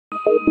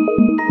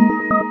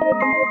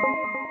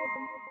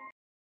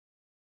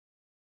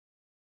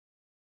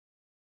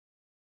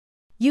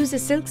Use a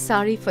silk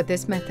sari for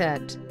this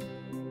method.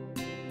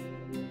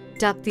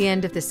 Tuck the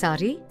end of the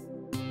sari,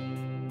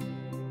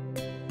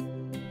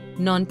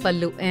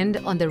 non-pallu end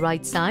on the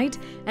right side,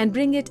 and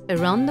bring it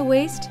around the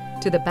waist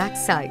to the back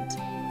side.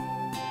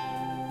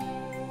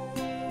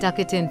 Tuck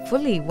it in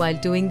fully while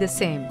doing the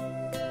same.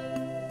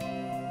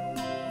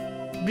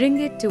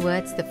 Bring it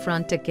towards the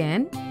front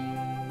again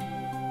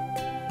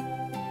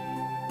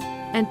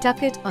and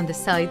tuck it on the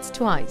sides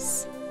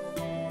twice,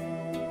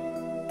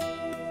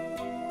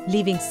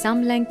 leaving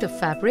some length of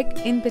fabric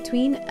in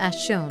between as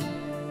shown.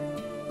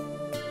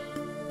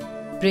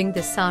 Bring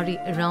the sari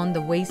around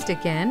the waist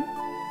again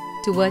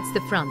towards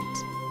the front.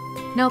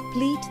 Now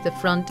pleat the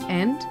front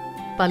end,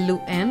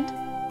 pallu end,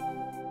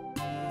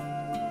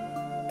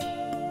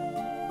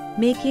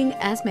 making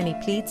as many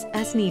pleats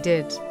as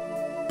needed.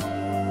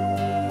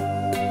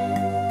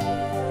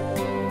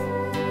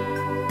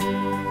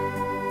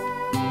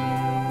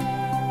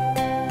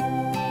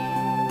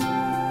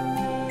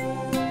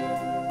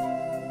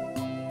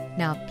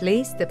 Now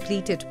place the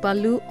pleated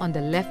pallu on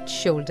the left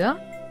shoulder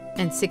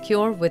and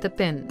secure with a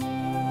pin.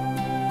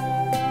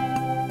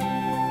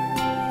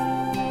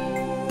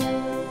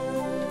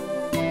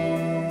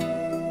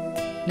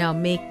 Now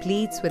make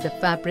pleats with the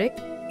fabric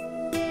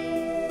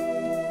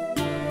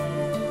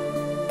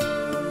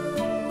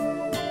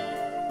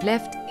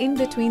left in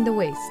between the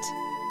waist.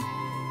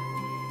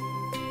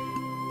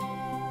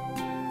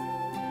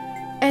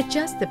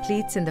 Adjust the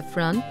pleats in the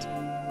front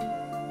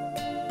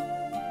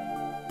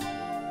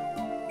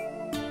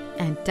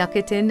and tuck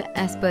it in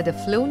as per the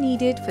flow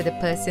needed for the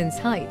person's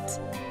height.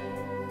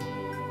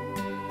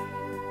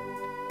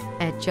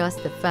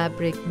 Adjust the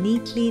fabric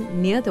neatly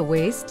near the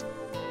waist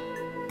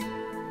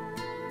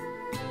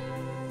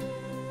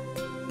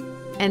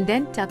and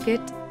then tuck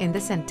it in the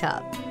center.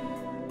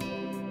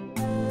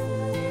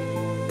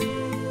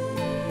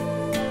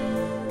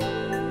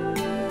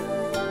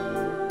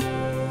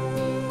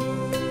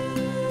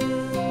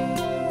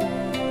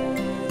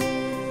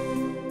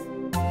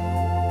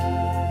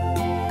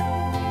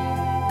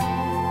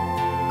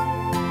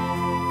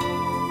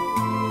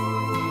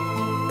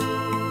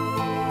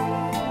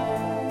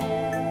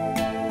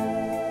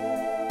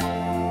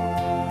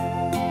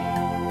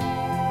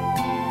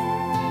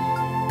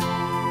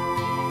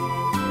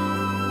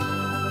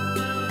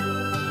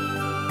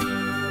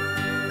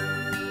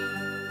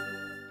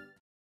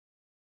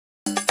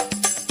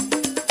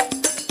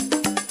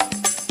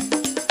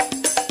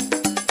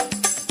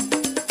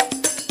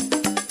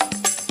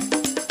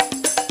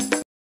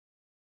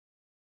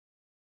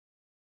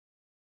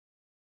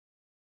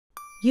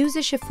 Use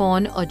a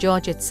chiffon or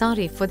georgette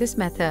sari for this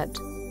method.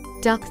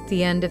 Tuck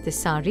the end of the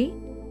sari,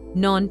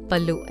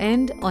 non-pallu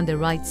end on the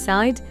right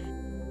side,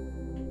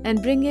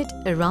 and bring it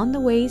around the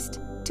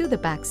waist to the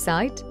back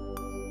side.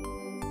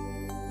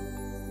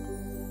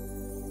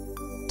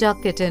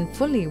 Tuck it in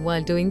fully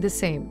while doing the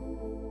same.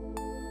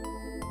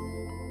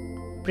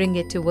 Bring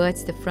it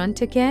towards the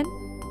front again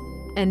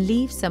and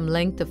leave some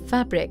length of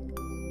fabric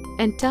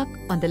and tuck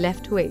on the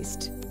left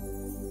waist.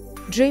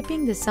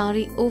 Draping the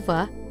sari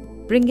over,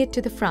 bring it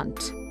to the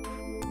front.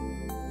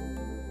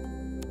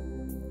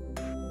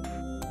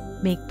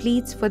 Make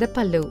pleats for the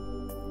pallu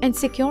and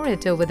secure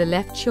it over the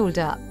left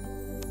shoulder.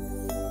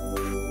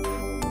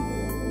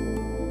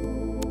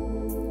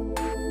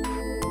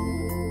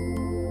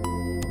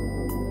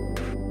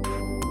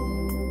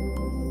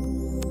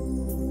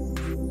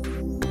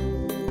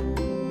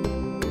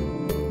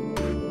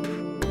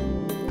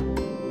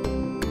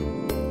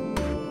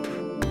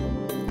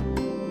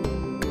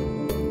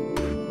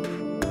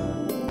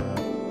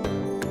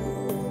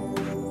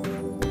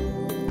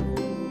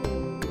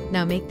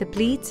 Now make the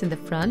pleats in the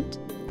front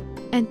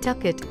and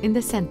tuck it in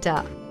the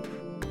center.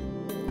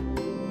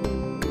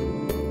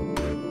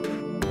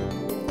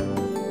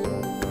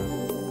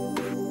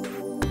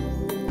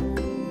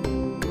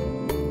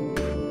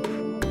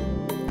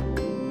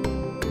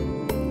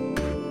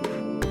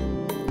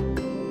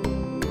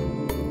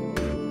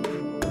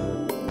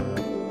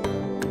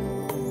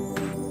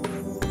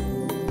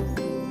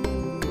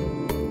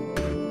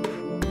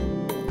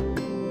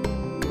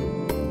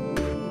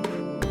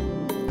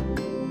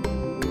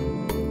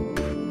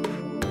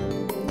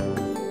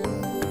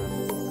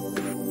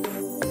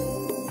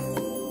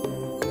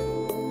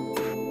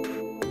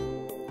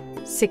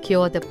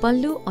 Secure the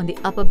pallu on the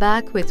upper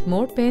back with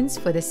more pins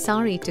for the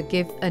sari to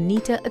give a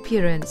neater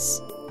appearance.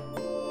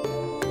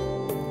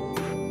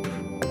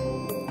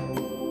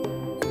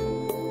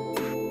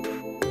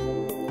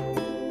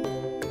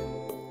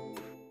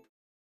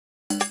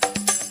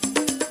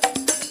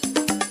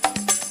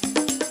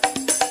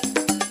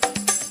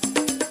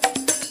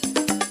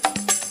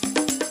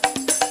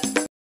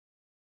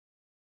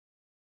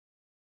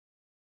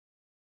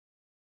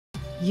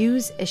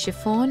 Use a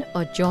chiffon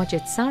or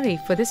georgette sari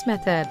for this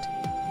method.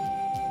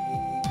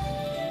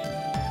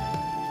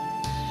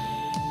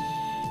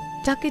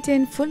 Tuck it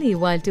in fully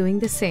while doing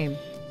the same.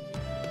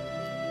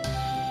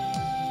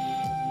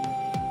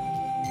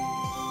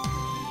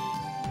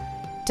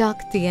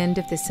 Tuck the end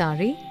of the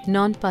sari,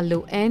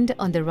 non-pallu end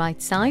on the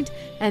right side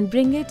and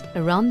bring it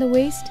around the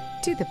waist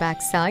to the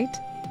back side.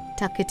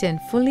 Tuck it in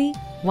fully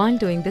while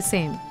doing the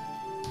same.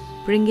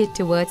 Bring it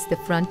towards the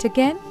front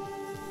again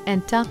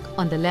and tuck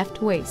on the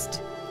left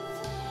waist.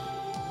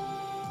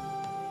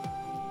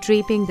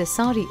 Draping the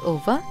sari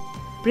over,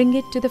 bring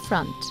it to the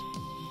front.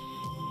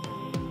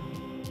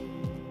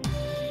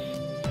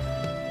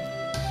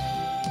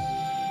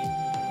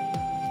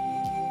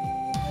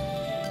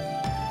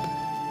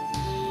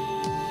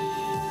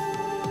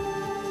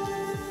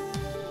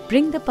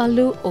 Bring the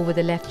pallu over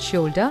the left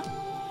shoulder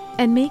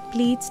and make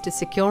pleats to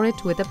secure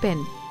it with a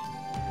pin.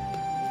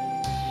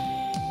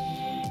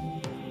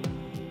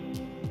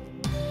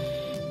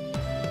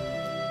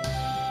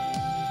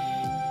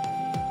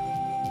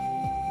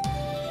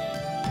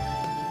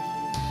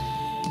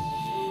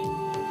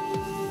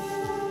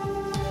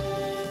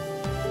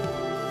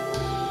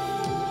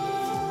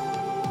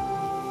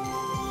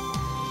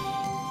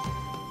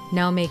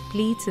 Now make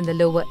pleats in the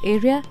lower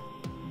area .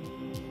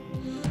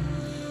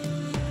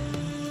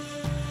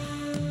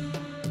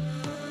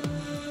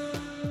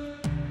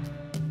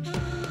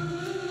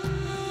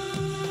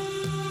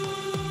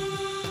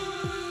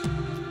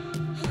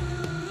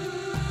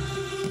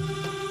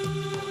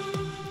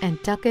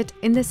 And tuck it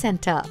in the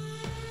center.